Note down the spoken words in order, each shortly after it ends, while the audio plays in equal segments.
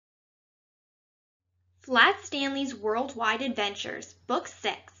Flat Stanley's Worldwide Adventures, Book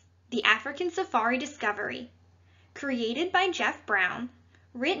 6, The African Safari Discovery. Created by Jeff Brown,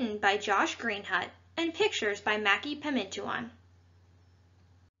 written by Josh Greenhut, and pictures by Mackie Pimentuan.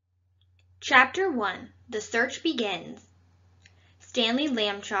 Chapter 1, The Search Begins. Stanley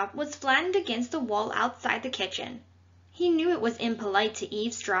Lambchop was flattened against the wall outside the kitchen. He knew it was impolite to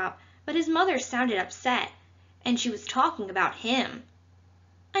eavesdrop, but his mother sounded upset, and she was talking about him.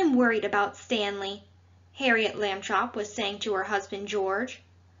 "I'm worried about Stanley," Harriet Lambchop was saying to her husband George.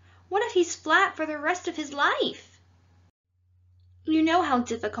 "What if he's flat for the rest of his life?" You know how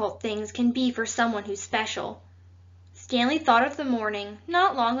difficult things can be for someone who's special. Stanley thought of the morning,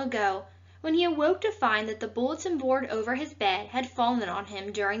 not long ago, when he awoke to find that the bulletin board over his bed had fallen on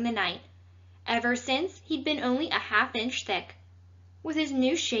him during the night. Ever since, he'd been only a half-inch thick. With his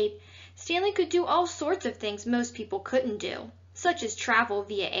new shape, Stanley could do all sorts of things most people couldn't do, such as travel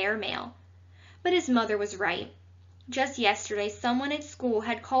via airmail. But his mother was right. Just yesterday, someone at school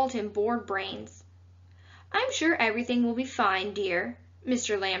had called him board brains. "I'm sure everything will be fine, dear,"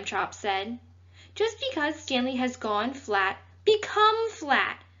 Mr. Lambchop said. "Just because Stanley has gone flat, become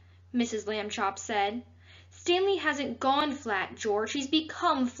flat," Mrs. Lambchop said. "Stanley hasn't gone flat, George. He's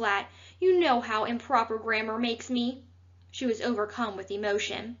become flat. You know how improper grammar makes me." She was overcome with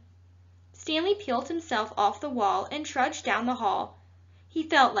emotion. Stanley peeled himself off the wall and trudged down the hall. He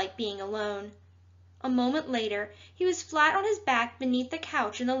felt like being alone. A moment later, he was flat on his back beneath the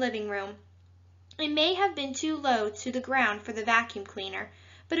couch in the living room. It may have been too low to the ground for the vacuum cleaner,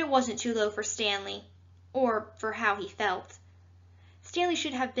 but it wasn't too low for Stanley, or for how he felt. Stanley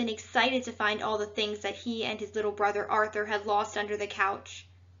should have been excited to find all the things that he and his little brother Arthur had lost under the couch.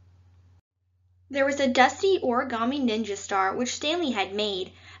 There was a dusty origami ninja star which Stanley had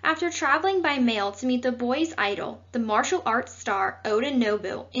made after traveling by mail to meet the boy's idol, the martial arts star Oda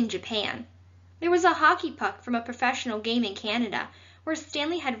Nobu, in Japan. There was a hockey puck from a professional game in Canada, where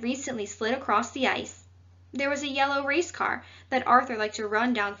Stanley had recently slid across the ice. There was a yellow race car that Arthur liked to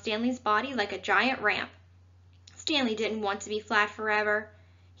run down Stanley's body like a giant ramp. Stanley didn't want to be flat forever.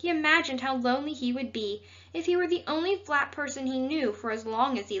 He imagined how lonely he would be if he were the only flat person he knew for as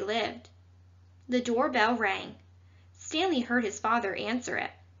long as he lived. The doorbell rang. Stanley heard his father answer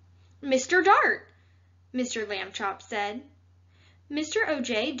it. "Mr. Dart," Mr. Lambchop said. Mr.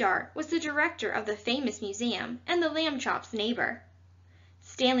 O.J. Dart was the director of the famous museum and the Lambchop's neighbor.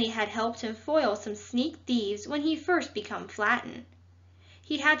 Stanley had helped him foil some sneak thieves when he first became flattened.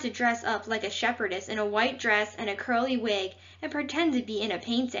 He'd had to dress up like a shepherdess in a white dress and a curly wig and pretend to be in a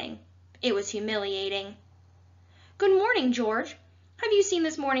painting. It was humiliating. "Good morning, George. Have you seen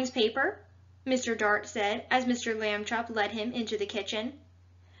this morning's paper?" Mr. Dart said as Mr. Lambchop led him into the kitchen.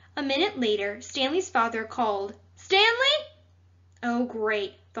 A minute later, Stanley's father called, "Stanley?" "Oh,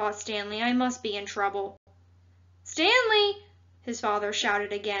 great," thought Stanley. "I must be in trouble." "Stanley!" his father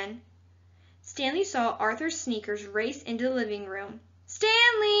shouted again. Stanley saw Arthur's sneakers race into the living room.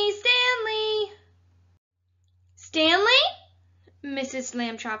 "Stanley! Stanley!" "Stanley?" Mrs.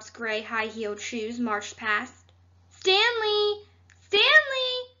 Lambchop's gray high-heeled shoes marched past. "Stanley!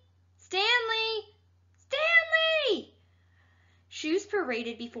 Stanley! Stanley! Stanley!" Shoes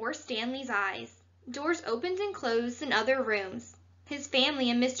paraded before Stanley's eyes. Doors opened and closed in other rooms. His family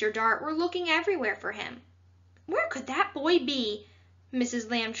and Mr. Dart were looking everywhere for him. "Where could that boy be?" Mrs.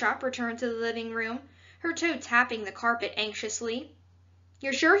 Lambchop returned to the living room, her toe tapping the carpet anxiously.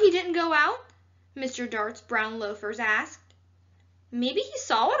 "You're sure he didn't go out?" Mr. Dart's brown loafers asked. "Maybe he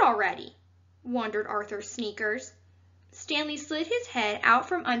saw it already," wondered Arthur's sneakers. Stanley slid his head out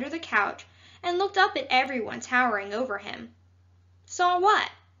from under the couch and looked up at everyone towering over him. "Saw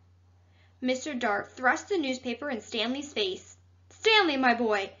what?" Mr. Dart thrust the newspaper in Stanley's face. "Stanley, my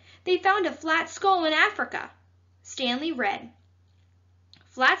boy, they found a flat skull in Africa." Stanley read,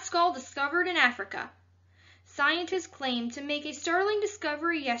 "Flat skull discovered in Africa. Scientists claimed to make a startling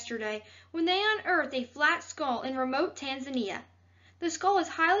discovery yesterday when they unearthed a flat skull in remote Tanzania. The skull is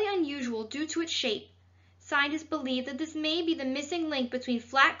highly unusual due to its shape. Scientists believe that this may be the missing link between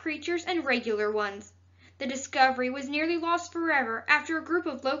flat creatures and regular ones. The discovery was nearly lost forever after a group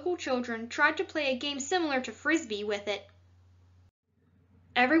of local children tried to play a game similar to Frisbee with it."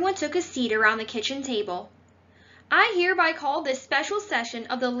 Everyone took a seat around the kitchen table. "I hereby call this special session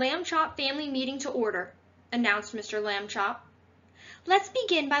of the Lambchop family meeting to order," announced Mr. Lambchop. "Let's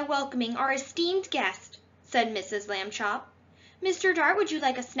begin by welcoming our esteemed guest," said Mrs. Lambchop. "Mr. Dart, would you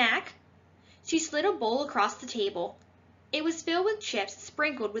like a snack?" She slid a bowl across the table. It was filled with chips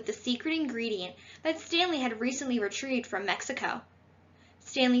sprinkled with the secret ingredient that Stanley had recently retrieved from Mexico.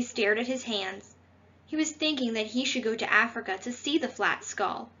 Stanley stared at his hands. He was thinking that he should go to Africa to see the flat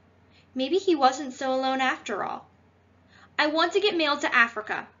skull. Maybe he wasn't so alone after all. "I want to get mail to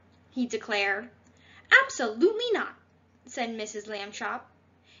Africa," he declared. "Absolutely not," said Mrs. Lambchop.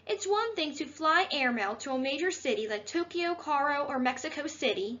 "It's one thing to fly airmail to a major city like Tokyo, Cairo, or Mexico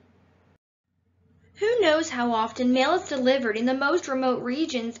City. Who knows how often mail is delivered in the most remote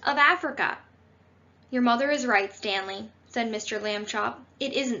regions of Africa?" "Your mother is right, Stanley," said Mr. Lambchop.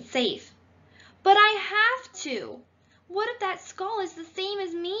 "It isn't safe." "But I have to. What if that skull is the same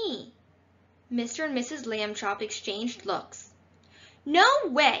as me?" Mr. and Mrs. Lambchop exchanged looks. "No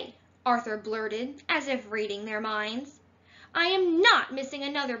way!" Arthur blurted, as if reading their minds. "I am not missing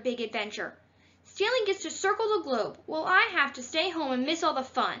another big adventure. Stanley gets to circle the globe, while I have to stay home and miss all the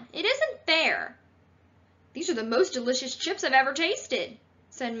fun. It isn't fair." "These are the most delicious chips I've ever tasted,"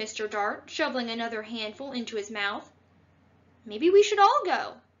 said Mr. Dart, shoveling another handful into his mouth. "Maybe we should all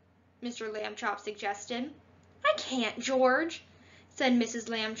go," Mr. Lambchop suggested. "I can't, George," said Mrs.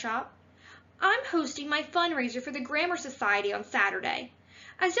 Lambchop. "I'm hosting my fundraiser for the Grammar Society on Saturday.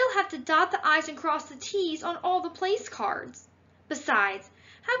 I still have to dot the I's and cross the T's on all the place cards. Besides,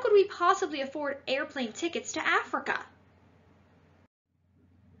 how could we possibly afford airplane tickets to Africa?"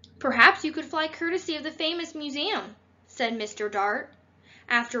 "Perhaps you could fly courtesy of the famous museum," said Mr. Dart.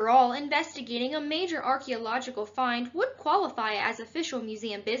 "After all, investigating a major archaeological find would qualify as official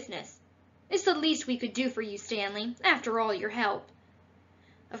museum business. It's the least we could do for you, Stanley, after all your help.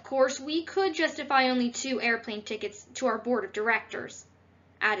 Of course, we could justify only 2 airplane tickets to our board of directors,"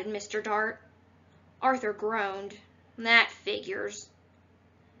 added Mr. Dart. Arthur groaned. "That figures."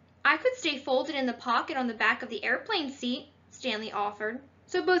 "I could stay folded in the pocket on the back of the airplane seat," Stanley offered,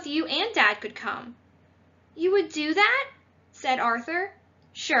 "so both you and Dad could come." "You would do that?" said Arthur.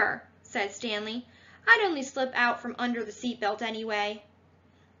 "Sure," said Stanley. "I'd only slip out from under the seatbelt anyway."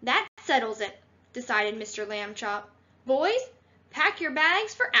 "That settles it," decided Mr. Lambchop. "Boys, pack your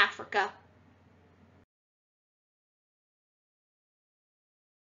bags for Africa."